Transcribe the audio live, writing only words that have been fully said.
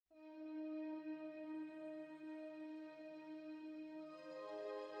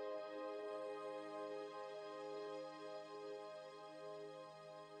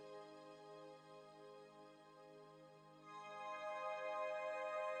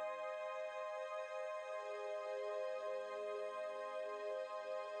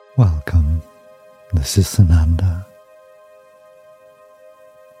Welcome, this is Sananda,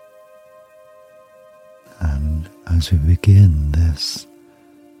 and as we begin this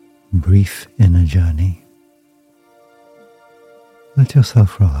brief inner journey, let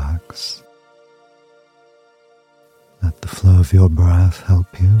yourself relax. Let the flow of your breath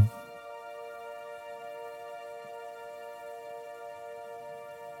help you.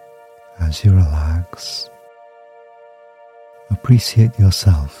 As you relax, appreciate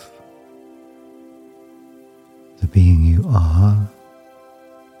yourself, the being you are,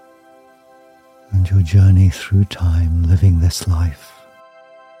 and your journey through time living this life.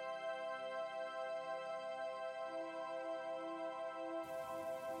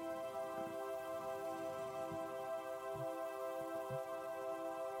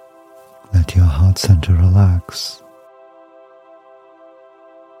 Let your heart center relax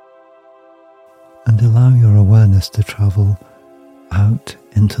and allow your awareness to travel out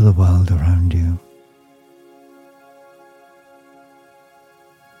into the world around you.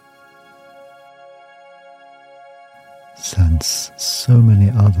 Sense so many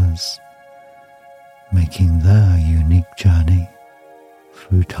others making their unique journey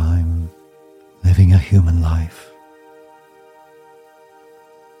through time, living a human life.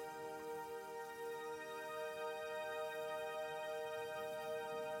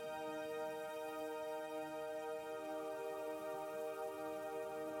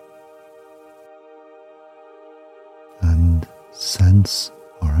 And sense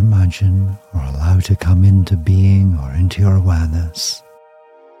or imagine or allow to come into being or into your awareness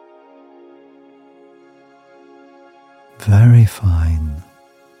very fine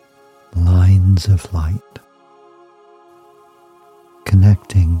lines of light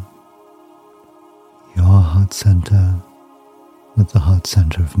connecting your heart center with the heart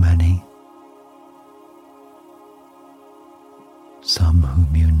center of many, some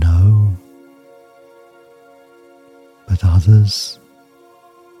whom you know, but others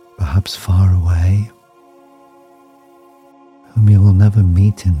perhaps far away, whom you will never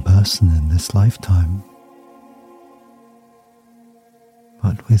meet in person in this lifetime,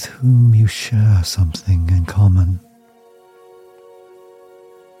 but with whom you share something in common,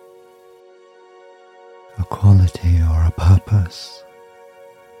 a quality or a purpose,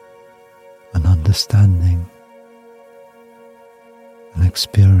 an understanding, an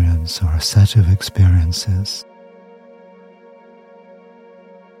experience or a set of experiences.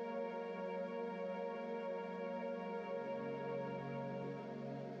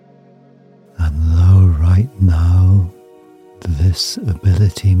 Right now, this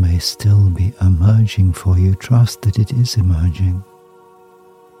ability may still be emerging for you. Trust that it is emerging,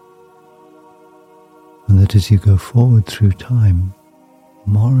 and that as you go forward through time,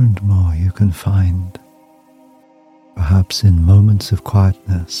 more and more you can find, perhaps in moments of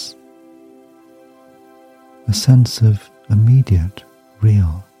quietness, a sense of immediate,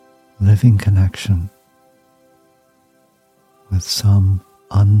 real, living connection with some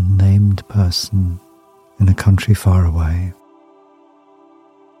unnamed person in a country far away.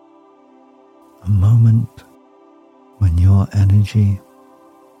 A moment when your energy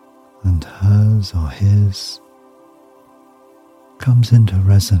and hers or his comes into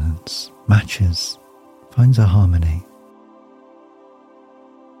resonance, matches, finds a harmony.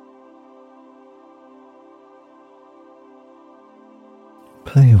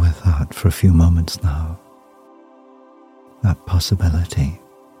 Play with that for a few moments now, that possibility.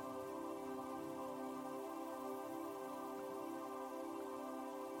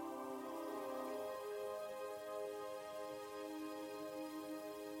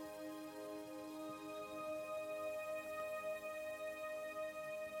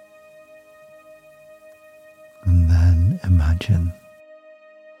 And then imagine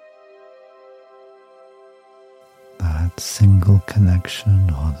that single connection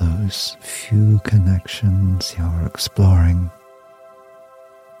or those few connections you're exploring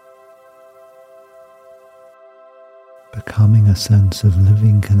becoming a sense of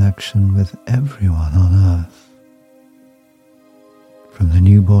living connection with everyone on earth, from the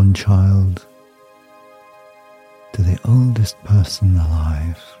newborn child to the oldest person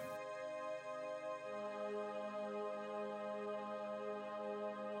alive.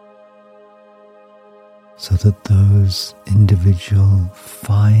 So that those individual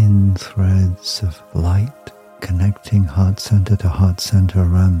fine threads of light connecting heart center to heart center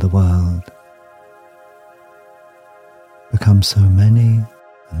around the world become so many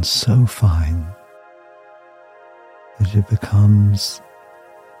and so fine that it becomes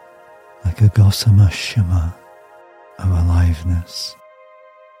like a gossamer shimmer of aliveness.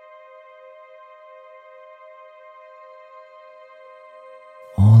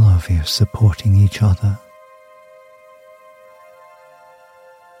 All of you supporting each other,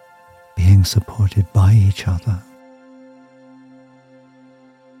 being supported by each other.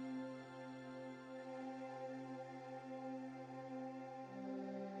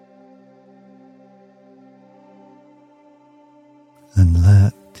 And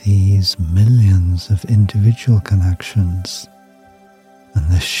let these millions of individual connections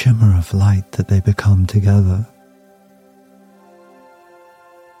and the shimmer of light that they become together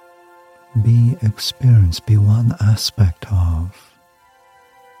be experienced, be one aspect of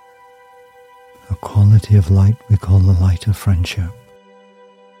a quality of light we call the light of friendship.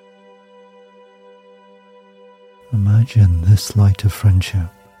 Imagine this light of friendship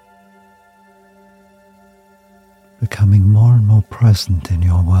becoming more and more present in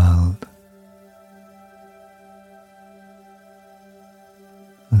your world.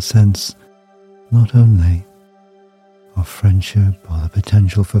 A sense not only of friendship or the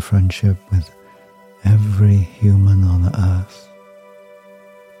potential for friendship with every human on earth,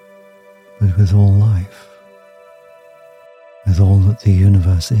 but with all life, with all that the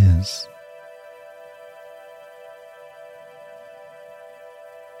universe is.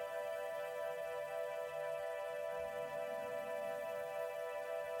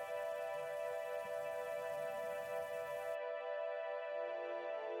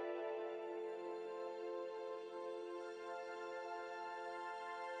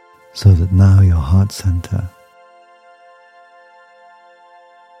 So that now your heart center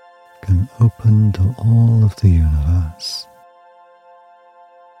can open to all of the universe.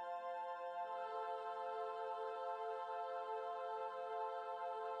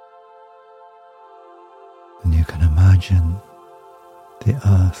 And you can imagine the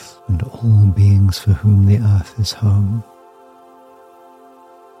earth and all beings for whom the earth is home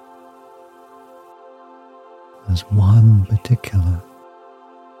as one particular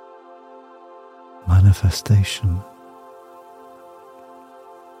manifestation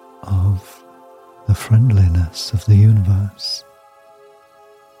of the friendliness of the universe,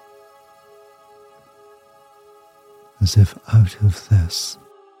 as if out of this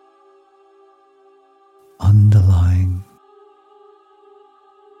underlying,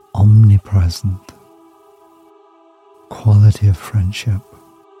 omnipresent quality of friendship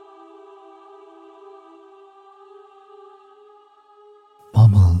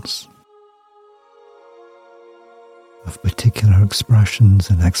bubbles of particular expressions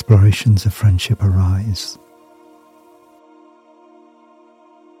and explorations of friendship arise.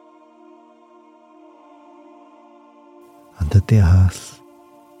 And that the earth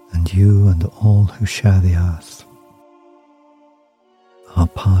and you and all who share the earth are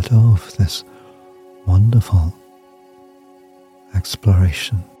part of this wonderful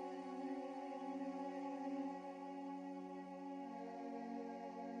exploration.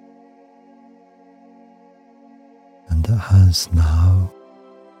 And that has now,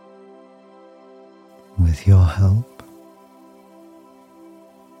 with your help,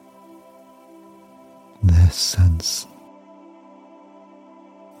 this sense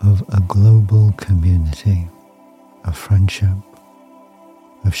of a global community of friendship,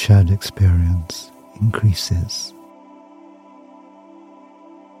 of shared experience increases.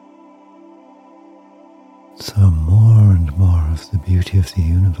 So more and more of the beauty of the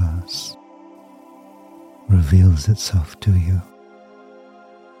universe reveals itself to you.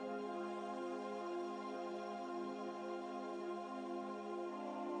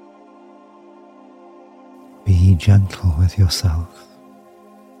 Be gentle with yourself.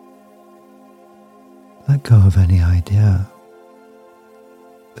 Let go of any idea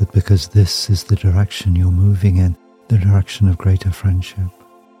that because this is the direction you're moving in, the direction of greater friendship,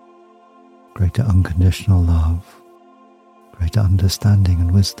 greater unconditional love, greater understanding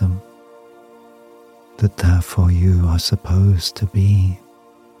and wisdom, that therefore you are supposed to be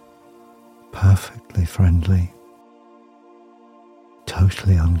perfectly friendly,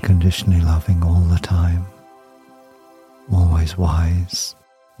 totally unconditionally loving all the time, always wise,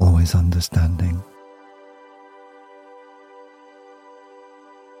 always understanding.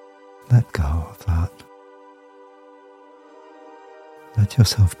 Let go of that. Let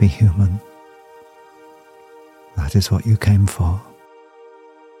yourself be human. That is what you came for.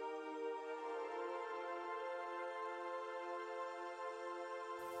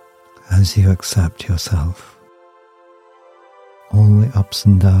 As you accept yourself, all the ups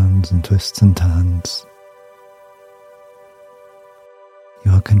and downs and twists and turns,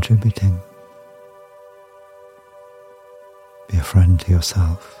 you are contributing. Be a friend to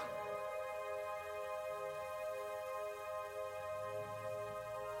yourself.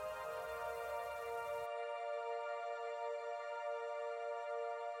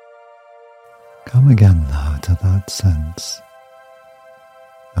 Come again now to that sense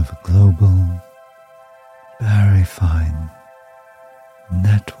of a global, very fine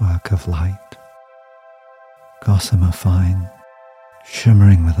network of light, gossamer fine,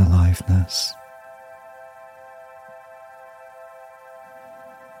 shimmering with aliveness.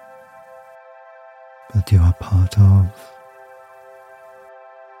 That you are part of,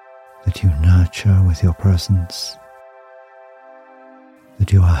 that you nurture with your presence,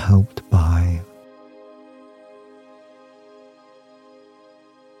 that you are helped by.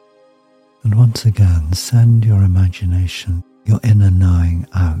 And once again, send your imagination, your inner knowing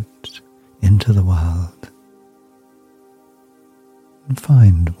out into the world, and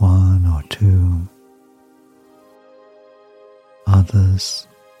find one or two others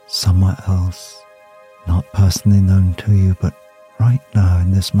somewhere else, not personally known to you, but right now in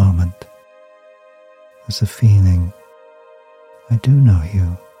this moment, there's a feeling, I do know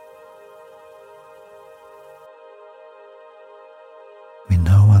you. We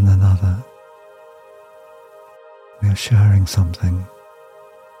know one another. We are sharing something.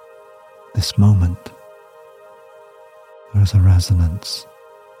 This moment, there is a resonance.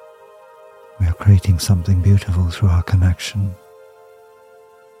 We are creating something beautiful through our connection.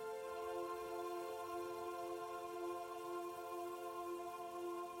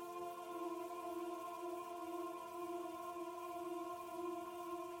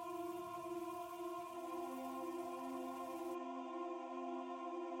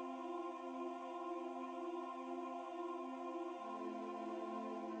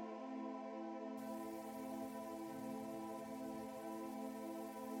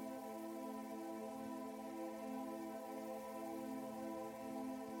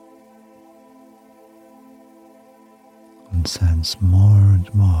 And sense more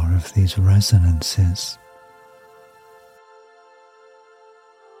and more of these resonances,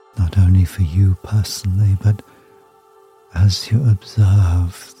 not only for you personally, but as you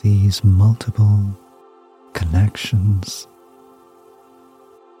observe these multiple connections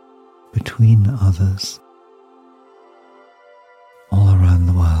between others all around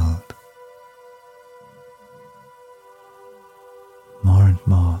the world, more and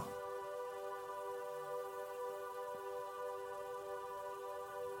more.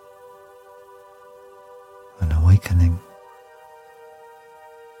 Awakening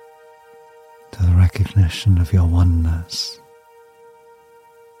to the recognition of your oneness,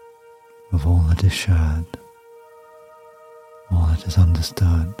 of all that is shared, all that is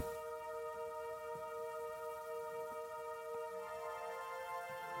understood.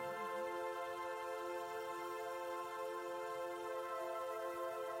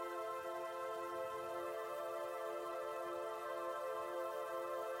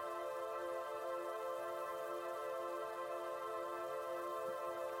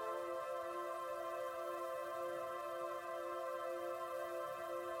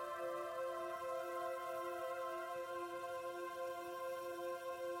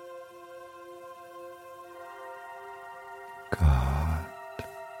 God.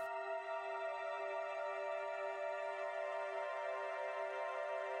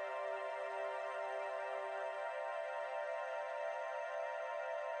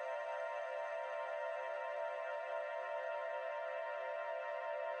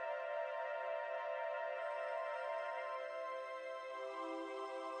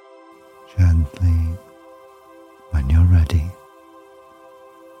 Gently, when you're ready,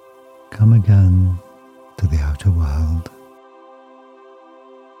 come again to the outer world.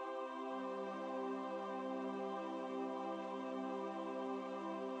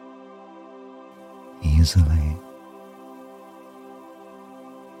 Easily,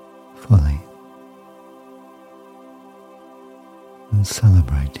 fully, and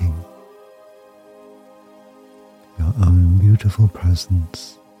celebrating your own beautiful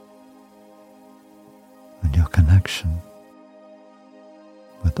presence and your connection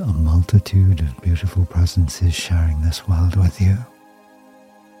with a multitude of beautiful presences sharing this world with you.